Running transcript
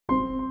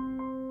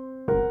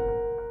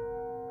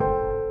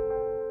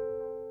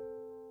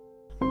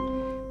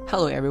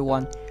Hello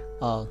everyone,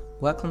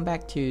 welcome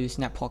back to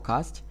Snap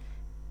Podcast,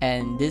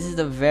 and this is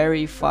the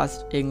very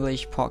first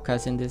English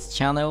podcast in this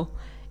channel,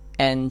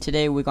 and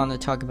today we're gonna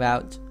talk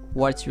about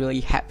what's really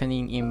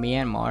happening in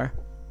Myanmar.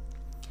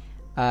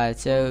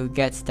 So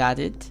get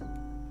started.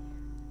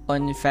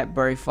 On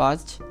February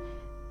 1st,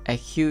 a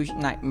huge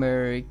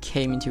nightmare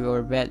came into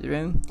our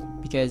bedroom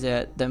because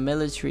the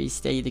military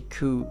staged a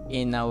coup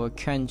in our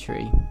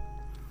country.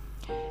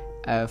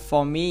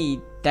 For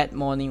me, that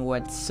morning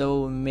was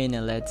so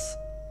meaningless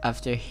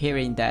after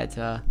hearing that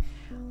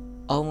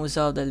almost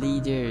all the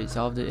leaders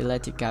of the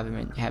elected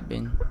government have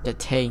been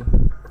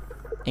detained,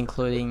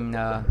 including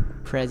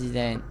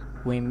President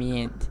Win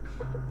Myint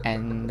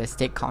and the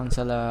state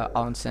councillor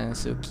Aung San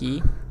Suu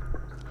Kyi.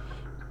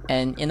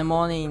 And in the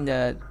morning,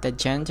 the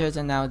janitors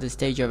announced the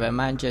state of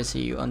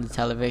emergency on the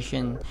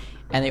television,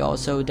 and they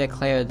also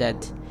declared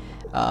that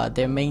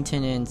their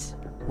maintenance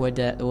would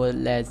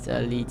last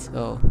at least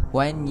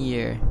 1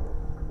 year.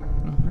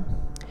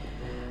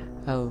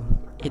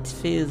 It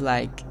feels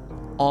like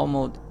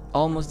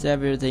almost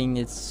everything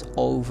is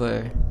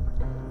over.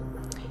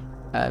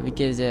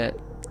 Because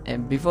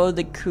before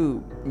the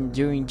coup,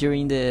 during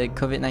the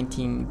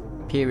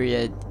COVID-19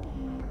 period,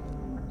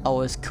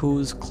 our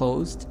schools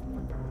closed,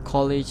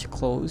 college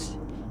closed,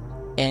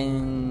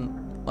 and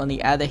on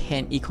the other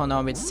hand,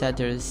 economic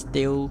sectors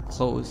still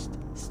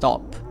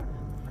stopped.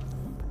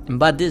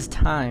 But this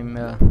time,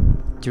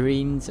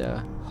 dreams,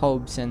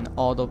 hopes, and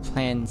all the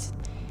plans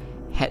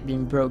had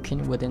been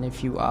broken within a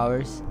few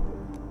hours.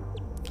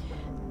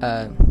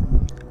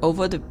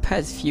 Over the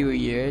past few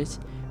years,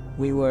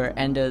 we were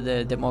under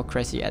the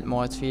democracy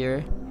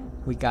atmosphere.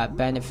 We got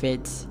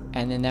benefits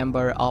and a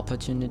number of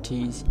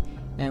opportunities,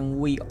 and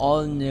we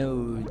all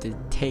know the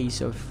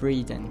taste of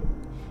freedom.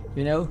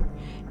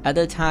 At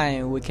the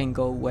time, we can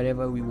go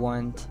wherever we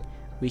want,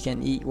 we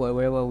can eat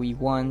wherever we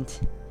want,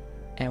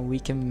 and we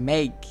can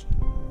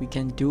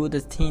do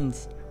the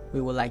things we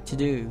would like to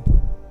do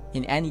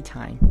in any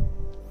time.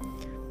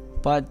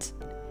 But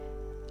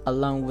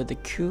along with the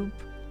coup,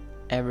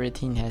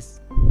 everything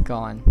has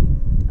gone.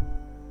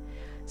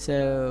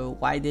 So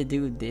why they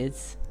do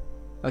this?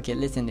 Okay,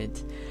 listen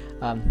it.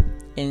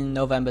 In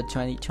November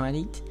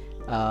 2020,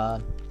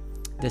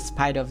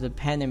 despite of the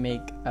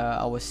pandemic,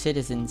 our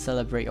citizens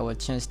celebrate our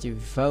chance to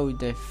vote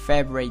the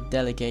favorite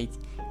delegate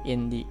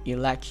in the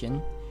election.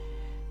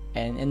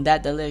 And in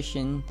that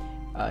election,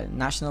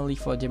 Nationally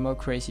for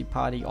Democracy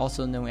Party,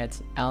 also known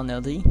as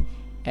NLD,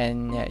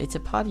 and it's a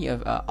party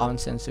of Aung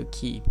San Suu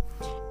Kyi,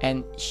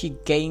 and she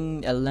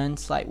gained a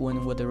landslide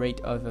win with a rate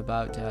of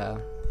about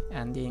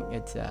I think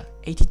it's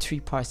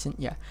 83%.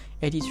 Yeah,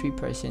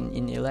 83%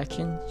 in the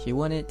election. She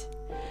won it.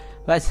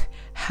 But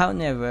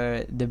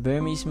however, the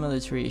Burmese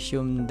military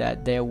assumed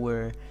that there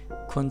were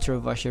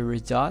controversial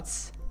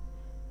results,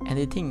 and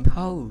they think,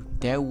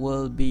 there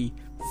will be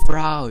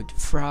fraud.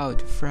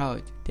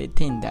 They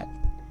think that.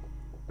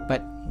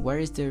 But where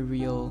is the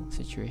real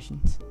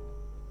situations?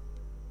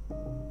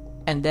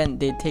 And then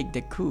they take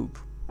the coup.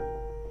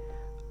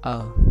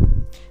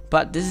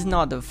 But this is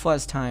not the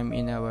first time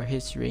in our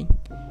history,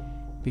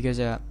 because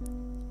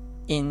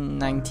in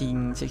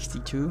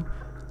 1962,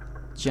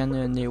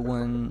 General Ne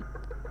Win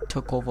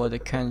took over the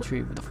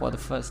country for the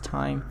first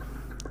time,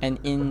 and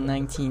in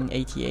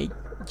 1988,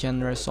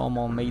 General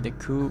Somon made the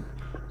coup,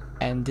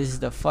 and this is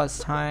the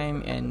first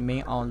time, and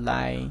Min Aung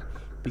Hlaing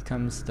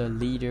becomes the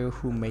leader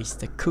who makes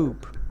the coup.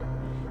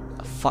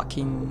 A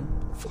fucking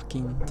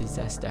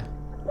disaster.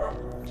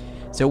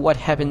 So what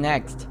happened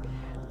next?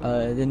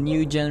 The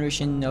new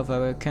generation of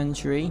our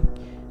country,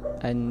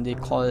 and they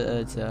call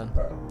it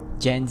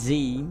Gen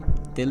Z,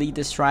 they lead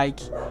the strike,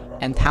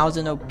 and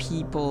thousands of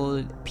people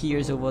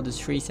appears over the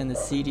streets and the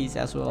cities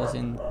as well as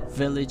in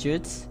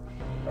villages.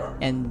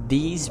 And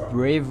these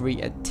bravery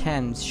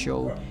attempts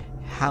show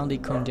how they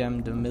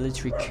condemn the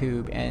military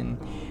coup, and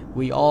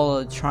we all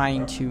are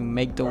trying to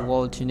make the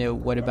world to know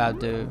what about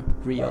the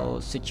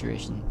real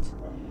situations.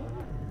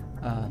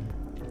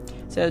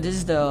 So this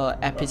is the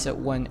episode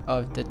 1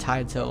 of the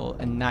title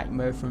A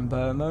Nightmare from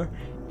Burma,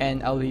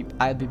 and I'll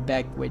be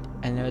back with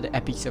another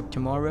episode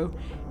tomorrow.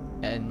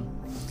 And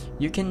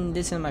you can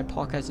listen to my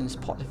podcast on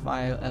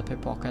Spotify, Apple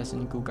Podcasts,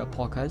 and Google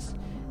Podcasts.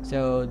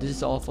 So this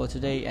is all for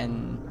today,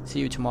 and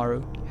see you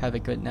tomorrow. Have a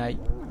good night.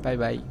 Bye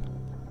bye.